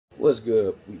What's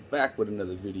good? We back with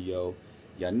another video.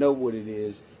 Y'all know what it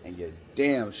is, and you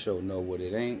damn sure know what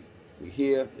it ain't. We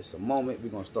here. It's a moment. We're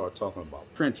gonna start talking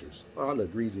about printers. Oh, I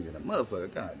look greasy than a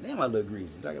motherfucker. God damn, I look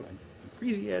greasy. Like a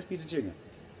greasy ass piece of chicken.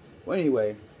 Well,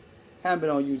 anyway, haven't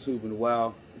been on YouTube in a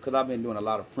while because I've been doing a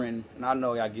lot of printing, and I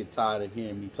know y'all get tired of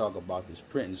hearing me talk about this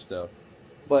printing stuff.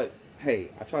 But hey,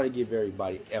 I try to give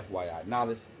everybody FYI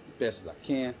knowledge as best as I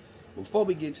can. Before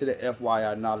we get to the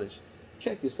FYI knowledge,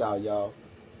 check this out, y'all.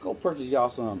 Go purchase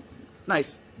y'all some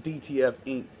nice DTF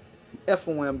ink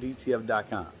from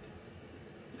FOMDTF.com.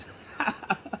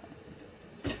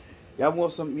 Y'all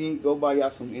want some ink? Go buy y'all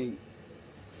some ink.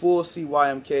 Full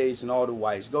CYMKs and all the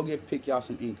whites. Go pick y'all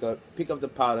some ink up. Pick up the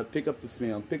powder. Pick up the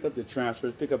film. Pick up the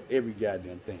transfers. Pick up every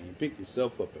goddamn thing. And pick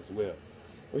yourself up as well.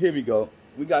 Well, here we go.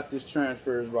 We got this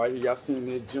transfers right here. Y'all seen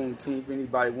this Juneteenth. If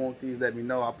anybody want these, let me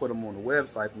know. I'll put them on the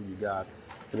website for you guys.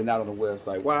 But they're not on the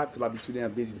website. Why? Because I'll be too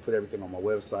damn busy to put everything on my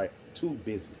website. Too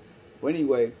busy. But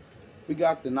anyway, we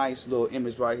got the nice little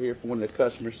image right here from one of the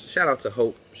customers. Shout out to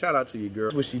Hope. Shout out to you, girl.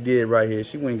 What she did right here.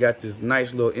 She went and got this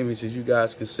nice little image, as you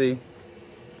guys can see.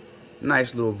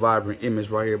 Nice little vibrant image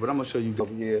right here. But I'm going to show you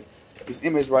over here. This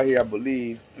image right here, I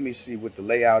believe. Let me see what the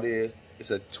layout is.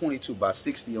 It's a 22 by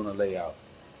 60 on the layout.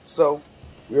 So,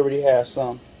 we already have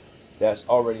some that's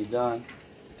already done.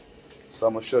 So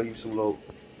I'm going to show you some little,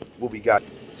 what we got.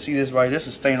 See this right? This is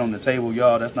a stain on the table,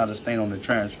 y'all. That's not a stain on the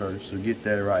transfer. So get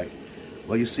that right.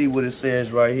 Well, you see what it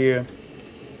says right here?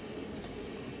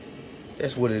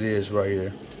 That's what it is right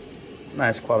here.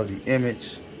 Nice quality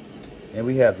image. And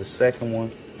we have the second one.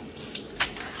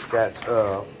 That's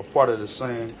a part of the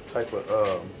same type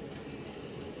of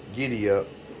giddy up.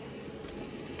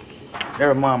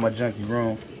 Never mind my junky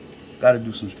room. Got to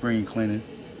do some spring cleaning.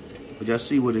 But y'all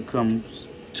see what it comes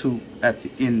to at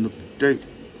the end of the day.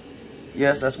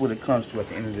 Yes, that's what it comes to at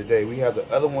the end of the day. We have the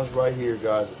other ones right here,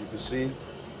 guys, as you can see.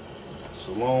 It's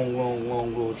a long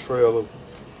little trail of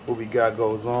what we got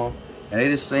goes on. And they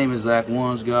the same exact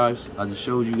ones, guys. I just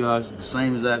showed you guys the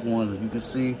same exact ones, as you can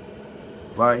see.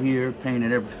 Right here,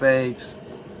 painted every phase.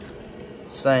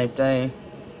 Same thing.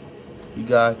 You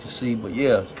guys can see, but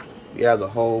yeah. We have the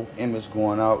whole image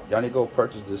going out. Y'all need to go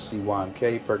purchase the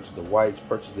CYMK, purchase the whites,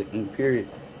 purchase the ink, period.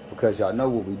 Because y'all know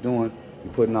what we're doing.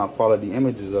 We're putting out quality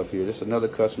images up here. This is another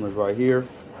customer's right here.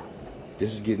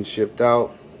 This is getting shipped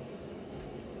out.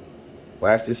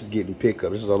 Well, actually, this is getting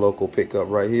pickup. This is a local pickup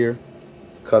right here.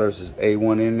 Colors is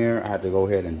A1 in there. I had to go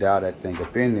ahead and dial that thing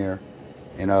up in there.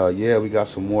 And yeah, we got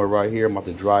some more right here. I'm about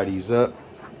to dry these up.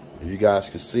 If you guys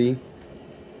can see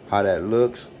how that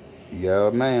looks.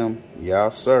 Yeah, ma'am. Yeah,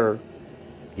 sir.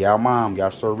 Yeah, mom. Yeah,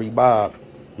 sir, Bob.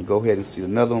 You go ahead and see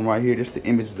another one right here. Just the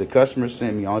images the customer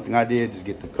sent me. Only thing I did is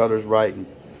get the colors right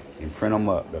and print them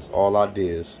up. That's all I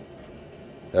did.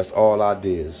 That's all I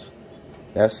did.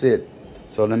 That's it.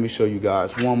 So let me show you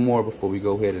guys one more before we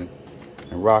go ahead and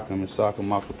rock them and sock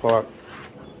them off the park.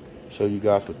 Show you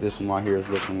guys what this one right here is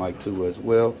looking like too as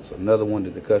well. It's another one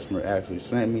that the customer actually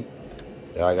sent me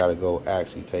that I got to go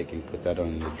actually take and put that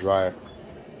on the dryer.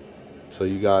 So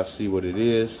you guys see what it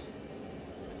is.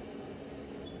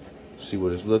 See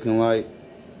what it's looking like.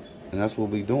 And that's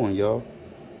what we doing, y'all.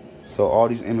 So all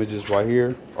these images right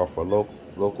here are for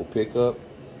local pickup.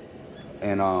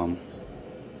 And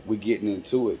we getting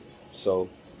into it. So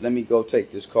let me go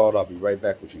take this call. I'll be right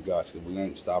back with you guys because we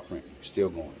ain't stopped printing. We're still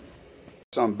going.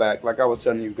 So I'm back. Like I was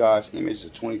telling you guys, image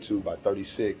is 22 by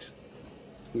 36.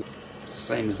 It's the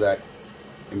same exact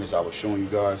image I was showing you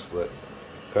guys, but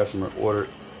customer ordered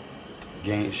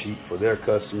gain sheet for their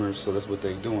customers. So that's what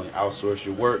they're doing. Outsource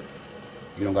your work.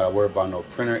 You don't got to worry about no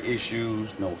printer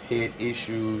issues, no head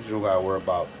issues. You don't got to worry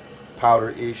about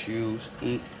powder issues,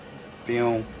 ink,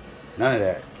 film, none of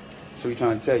that. So we're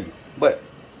trying to tell you. But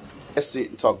let's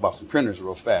sit and talk about some printers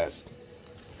real fast.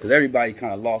 Because everybody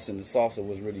kind of lost in the sauce of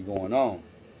what's really going on.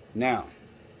 Now,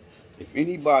 if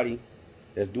anybody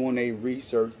that's doing their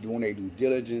research, doing their due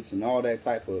diligence and all that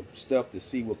type of stuff to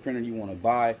see what printer you want to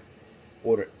buy,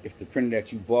 or if the printer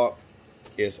that you bought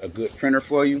is a good printer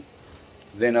for you,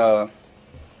 then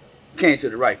came to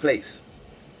the right place.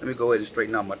 Let me go ahead and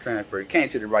straighten out my transfer. It came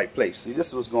to the right place. See, this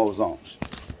is what goes on.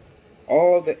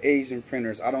 All the Asian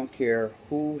printers, I don't care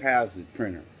who has the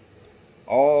printer.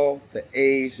 All the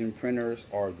Asian printers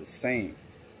are the same.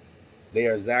 They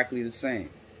are exactly the same.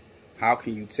 How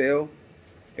can you tell?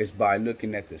 It's by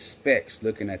looking at the specs,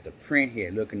 looking at the print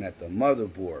head, looking at the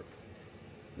motherboard.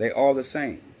 They all the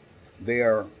same. They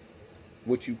are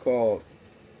what you call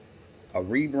a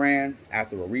rebrand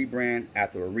after a rebrand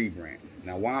after a rebrand.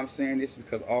 Now, why I'm saying this is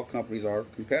because all companies are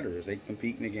competitors. They're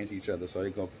competing against each other. So they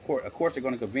go, of course, they're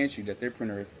going to convince you that their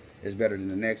printer is better than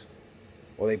the next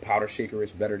or they powder shaker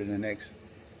is better than the next,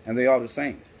 and they all the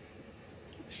same,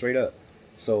 straight up.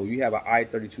 So you have an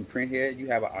I-32 print head, you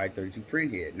have an I-32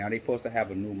 print head. Now they supposed to have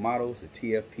a new model, it's a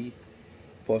TFP,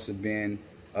 supposed to have been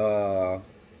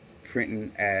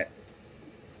printing at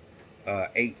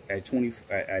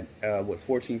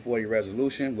 1440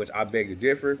 resolution, which I beg to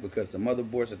differ, because the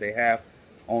motherboards that they have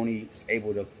only is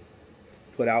able to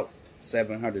put out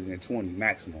 720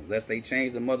 maximum. Unless they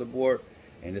change the motherboard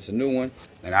and it's a new one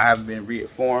and I haven't been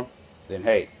re-informed, then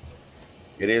hey,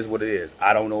 it is what it is.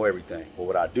 I don't know everything, but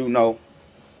what I do know,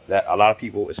 that a lot of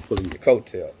people is pulling the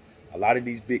coattail. A lot of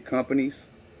these big companies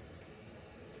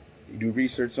you do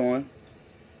research on.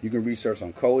 You can research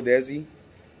on Codesi.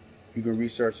 You can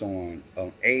research on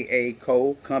AA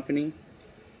Code Company.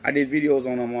 I did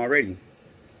videos on them already,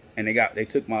 and they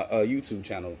took my YouTube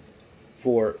channel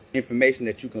for information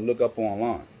that you can look up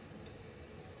online.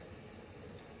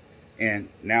 And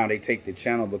now they take the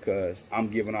channel because I'm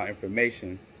giving out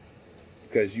information,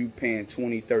 because you paying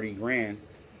 20, 30 grand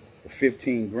or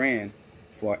 15 grand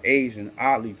for an Asian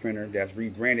Oddly printer that's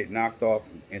rebranded, knocked off,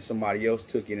 and somebody else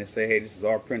took it and say, hey, this is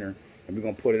our printer, and we're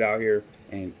going to put it out here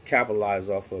and capitalize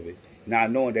off of it. Not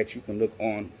knowing that you can look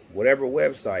on whatever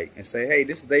website and say, hey,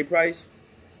 this is their price.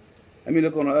 Let me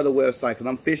look on the other website, because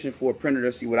I'm fishing for a printer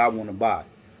to see what I want to buy.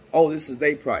 Oh, this is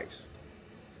their price.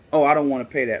 Oh, I don't want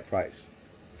to pay that price.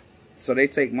 So they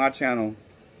take my channel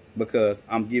because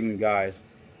I'm giving guys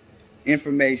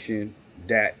information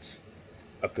that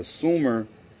a consumer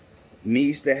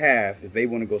needs to have if they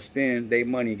want to go spend their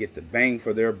money and get the bang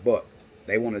for their buck.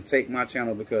 They want to take my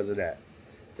channel because of that.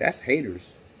 That's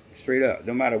haters, straight up.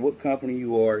 No matter what company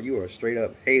you are a straight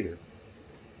up hater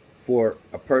for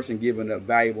a person giving up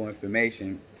valuable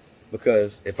information.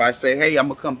 Because if I say, hey, I'm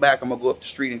gonna come back, I'm gonna go up the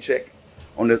street and check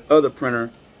on this other printer,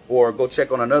 or go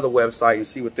check on another website and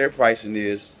see what their pricing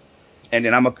is, and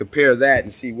then I'm gonna compare that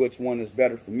and see which one is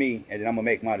better for me, and then I'm gonna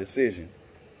make my decision.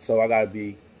 So I gotta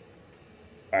be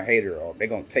a hater, or they're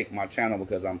gonna take my channel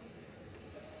because I'm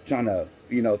trying to,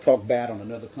 you know, talk bad on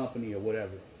another company or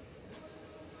whatever.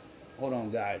 Hold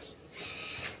on, guys.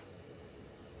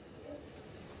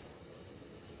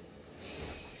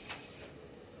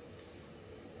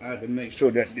 I had to make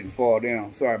sure that didn't fall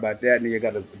down. Sorry about that. Nigga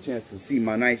got a chance to see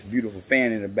my nice, beautiful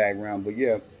fan in the background. But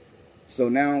yeah, so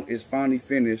now it's finally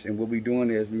finished, and what we're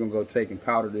doing is we're gonna go take and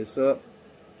powder this up.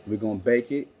 We're gonna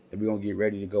bake it, and we're gonna get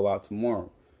ready to go out tomorrow.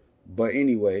 But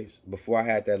anyways, before I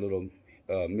had that little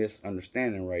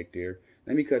misunderstanding right there,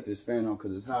 let me cut this fan on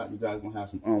because it's hot. You guys gonna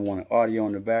have some unwanted audio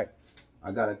in the back.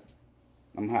 I'm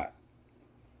hot.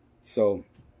 So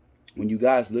when you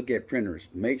guys look at printers,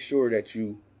 make sure that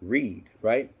you read,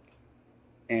 right?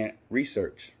 And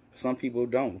research. Some people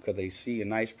don't, because they see a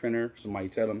nice printer, somebody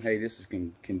tell them, hey, this is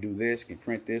can do this, can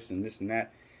print this and this and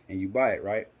that, and you buy it,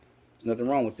 right? There's nothing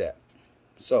wrong with that.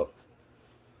 So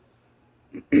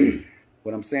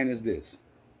what I'm saying is this.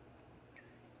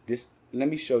 Let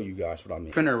me show you guys what I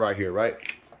mean. Printer right here, right?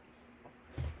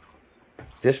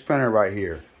 This printer right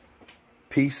here,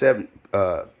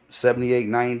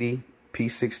 P7890,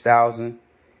 P6000,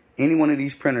 any one of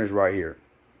these printers right here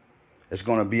is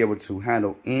going to be able to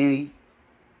handle any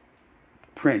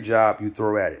print job you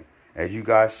throw at it. As you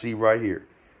guys see right here,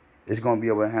 it's going to be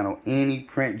able to handle any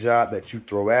print job that you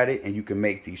throw at it, and you can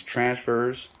make these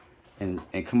transfers and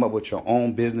come up with your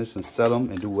own business and sell them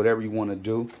and do whatever you want to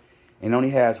do. It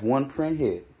only has one print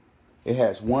head. It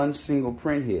has one single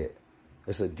print head.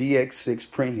 It's a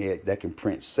DX6 print head that can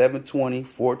print 720,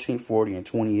 1440, and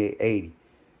 2880.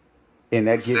 And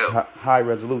that gives high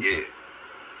resolution. Yeah.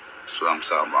 That's what I'm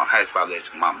talking about. High five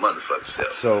to my motherfucking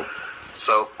self.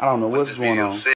 So I don't know what's going on.